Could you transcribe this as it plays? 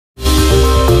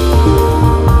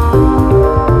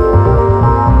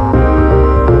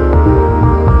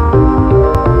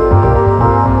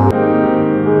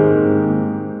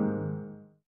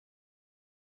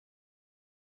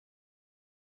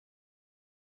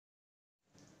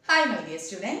Hi my dear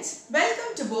students,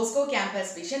 welcome to Bosco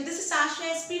Campus Vision. This is Asha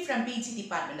SP from PG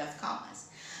Department of Commerce.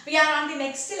 We are on the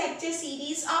next lecture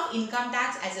series of Income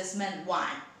Tax Assessment 1.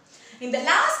 In the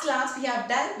last class we have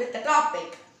dealt with the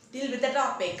topic, due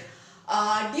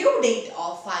date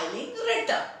of filing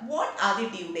return. What are the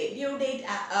due date? Due date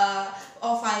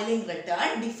of filing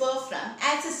return differ from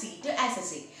assessee to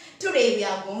assessee. Today we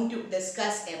are going to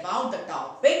discuss about the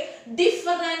topic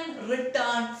different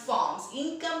return forms,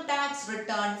 income tax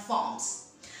return forms.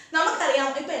 നമുക്കറിയാം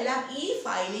ഇപ്പോൾ എല്ലാം ഈ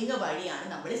filing വഴിയാണ്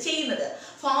നമ്മൾ ചെയ്യുന്നത്.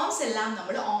 Forms എല്ലാം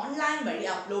നമ്മൾ online വഴി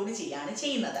അപ്ലോഡ് ചെയ്യാണ്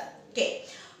ചെയ്യുന്നത്. ഓക്കെ,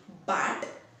 ബട്ട്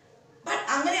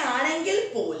അങ്ങനെയാണെങ്കിൽ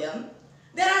പോലും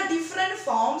there are different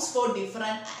forms for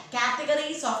different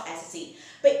categories of assessee.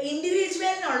 ഇപ്പോൾ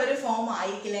ഇൻഡിവിജ്വലിനുള്ളൊരു ഫോം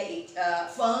ആയിരിക്കില്ല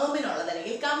ഫേമിനുള്ളത്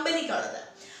അല്ലെങ്കിൽ കമ്പനിക്കുള്ളത്.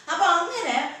 അപ്പോൾ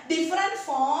അങ്ങനെ ഡിഫറെന്റ്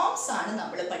ഫോംസ് ആണ്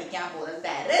നമ്മൾ പഠിക്കാൻ പോകുന്നത്.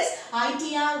 That is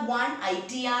ITR1.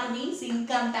 ITR means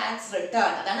income tax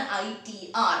return. അതാണ്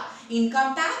ITR, income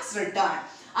tax return.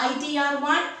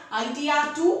 ITR1,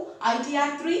 ITR2,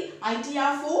 ITR3,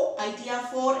 ITR4,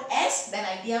 ITR4S, then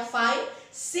ITR5,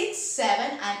 6,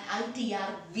 7 and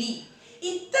ITRV.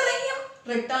 ഇത്രയും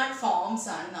റിട്ടേൺ ഫോംസ്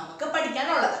ആണ് നമുക്ക്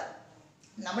പഠിക്കാനുള്ളത്.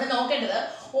 നമ്മൾ നോക്കേണ്ടത്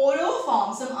ഓരോ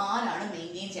ഫോംസും ആരാണ്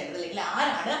മെയിൻറ്റെയിൻ ചെയ്യേണ്ടത് അല്ലെങ്കിൽ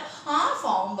ആരാണ് ആ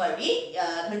ഫോം വഴി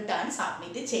റിട്ടേൺ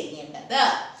സബ്മിറ്റ് ചെയ്യേണ്ടത്.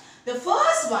 The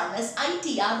first one is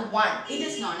ITR1. It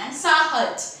is known as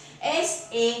SAHAJ.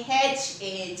 SAHAJ,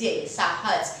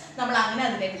 SAHAJ. നമ്മൾ അങ്ങനെ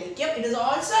അതിനെ വിളിക്കും. It is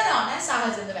also known as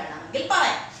SAHAJ എന്ന് വേണമെങ്കിൽ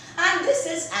പറയാം. And this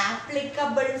is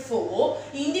applicable for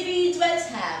individuals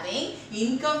having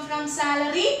income from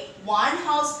salary, one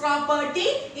house property,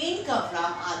 income from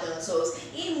other source.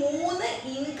 ഈ മൂന്ന്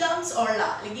incomes ഉള്ള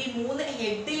അല്ലെങ്കിൽ ഈ മൂന്ന്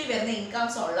ഹെഡിൽ വരുന്ന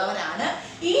ഇൻകംസ് ഉള്ളവരാണ്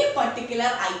ഈ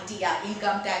particular ITR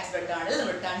income tax റിട്ടേണിൽ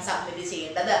return submit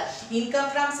ചെയ്യേണ്ടത്. Income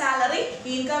from salary,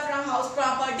 income from house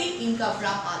property, income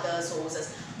from other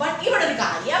sources. But ഇവിടെ ഒരു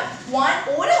കാര്യം,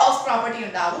 ഒരു ഹൗസ് പ്രോപ്പർട്ടി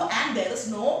ഉണ്ടാവും and there is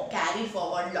no carried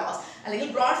forward loss അല്ലെങ്കിൽ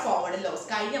ബ്രോഡ് ഫോർവേഡ് ലോസ്.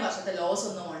 കഴിഞ്ഞ വർഷത്തെ ലോസ്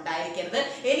ഒന്നും ഉണ്ടായിരിക്കരുത്,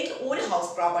 എനിക്ക് ഒരു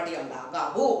ഹൗസ് പ്രോപ്പർട്ടി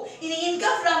ഉണ്ടാകാവൂ. ഇനി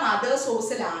ഇൻകം ഫ്രം അതർ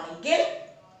സോഴ്സിലാണെങ്കിൽ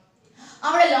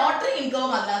അവിടെ ലോട്ടറി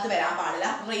ഇൻകവും അതിനകത്ത് വരാൻ പാടില്ല,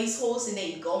 റേസ് ഹോഴ്സിന്റെ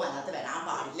ഇൻകവും അതിനകത്ത് വരാൻ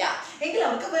പാടില്ല, എങ്കിൽ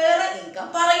അവർക്ക് വേറെ ഇൻകം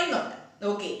പറയുന്നുണ്ട്.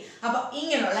 ഓക്കെ, അപ്പൊ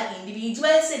ഇങ്ങനെയുള്ള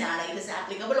ഇൻഡിവിജ്വൽസിനാണ് it is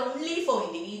applicable only for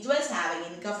individuals having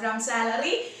income from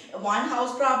salary, one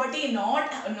house property, not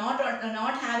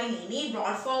having any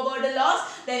brought forward loss,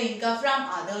 then income from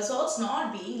other source, not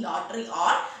being lottery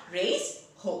or race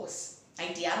horse.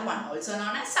 ITR1 also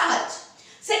known as SAHAJ.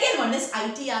 Second one is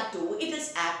ITR2. It is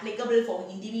applicable for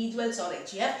individuals or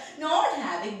HUF not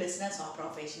having business or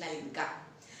professional income.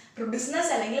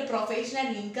 Business അല്ലെങ്കിൽ professional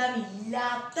income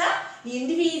ഇല്ലാത്ത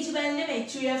ഇൻഡിവിജ്വലിനും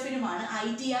HUFനുമാണ്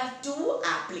ITR2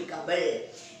 applicable.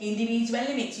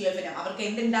 ഇൻഡിവിജ്വലിനും HUFനും അവർക്ക്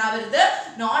എന്തുണ്ടാവരുത്?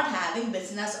 Not having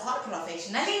business or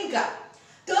professional income.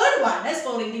 Third one is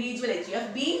for individual HUF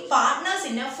being partners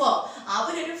in a firm.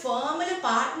 അവരൊരു ഫേമിൽ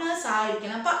partners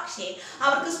ആയിരിക്കണം, പക്ഷേ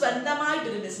അവർക്ക്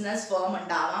സ്വന്തമായിട്ടൊരു business firm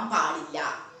ഉണ്ടാവാൻ പാടില്ല.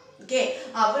 ഓക്കെ,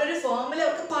 അവരൊരു ഫേമിൽ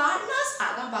അവർക്ക് പാർട്ട്നേഴ്സ്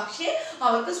ആകാം, പക്ഷേ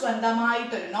അവർക്ക്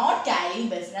സ്വന്തമായിട്ടൊരു not carrying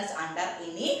business under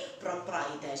any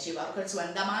proprietorship, അവർക്ക്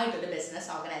സ്വന്തമായിട്ടൊരു ബിസിനസ്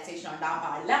ഓർഗനൈസേഷൻ ഉണ്ടാവാൻ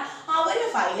പാടില്ല. അവർ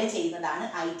ഫയൽ ചെയ്യുന്നതാണ്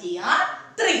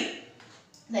ITR3.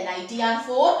 Then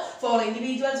ITR4 for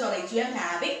individuals or HUF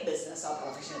having business or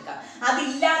professional income.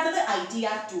 അതില്ലാത്തത്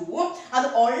ITR2, അത്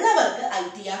ഉള്ളവർക്ക്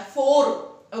ITR4.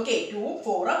 Okay, 2,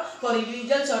 4 for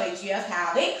individuals or HUF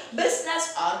having business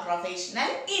or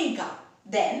professional income.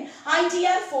 Then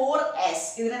ITR4S,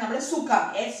 ഇതിനെ നമ്മൾ സുഖം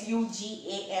SUGAM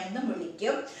എന്ന്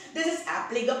വിളിക്കും. This is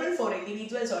applicable for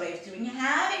individuals or HUF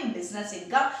having business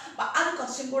income. അത്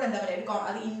കുറച്ചും കൂടെ എന്താ പറയുക,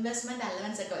 അത് ഇൻവെസ്റ്റ്മെന്റ്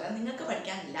അലവൻസ് ഒക്കെ വരാം, നിങ്ങൾക്ക്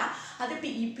പഠിക്കാനില്ല, അത്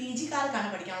PG കാർക്കാണ്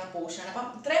പഠിക്കാനുള്ള പോർഷൻ. അപ്പം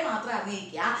ഇത്രയും മാത്രം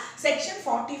അറിഞ്ഞിരിക്കുക. സെക്ഷൻ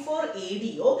 44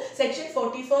 ADO, സെക്ഷൻ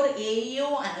 44 AO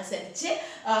അനുസരിച്ച്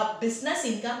ബിസിനസ്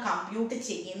ഇൻകം കമ്പ്യൂട്ട്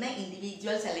ചെയ്യുന്ന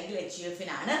ഇൻഡിവിജ്വൽസ് അല്ലെങ്കിൽ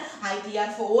HUFനാണ്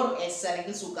ITR4S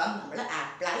അല്ലെങ്കിൽ സുഖം നമ്മൾ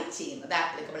അപ്ലൈ ചെയ്യുന്നത്,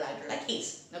 ആപ്ലിക്കബിൾ ആയിട്ടുള്ള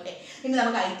കേസ്. ഓക്കെ, ഇനി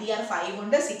നമുക്ക് ITR5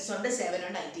 ഉണ്ട്, 6 ഉണ്ട്, 7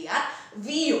 ഉണ്ട്, ITRV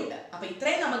ഉണ്ട്. അപ്പൊ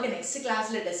ഇത്രയും നമുക്ക് നെക്സ്റ്റ്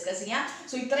ക്ലാസ്സിൽ ഡിസ്കസ് ചെയ്യാം.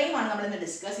 സോ ഇത്രയുമാണ് നമ്മൾ ഇന്ന്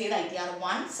ഡിസ്കസ് ചെയ്ത്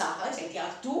ITR1 SAHAJ,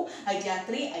 ITR2,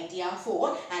 ITR3, ITR4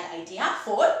 and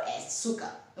ITR4S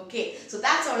സുഖം. Okay, so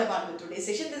that's all about today's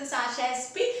session. This is Asha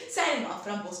SP signing off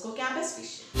from Bosco Campus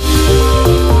Vision.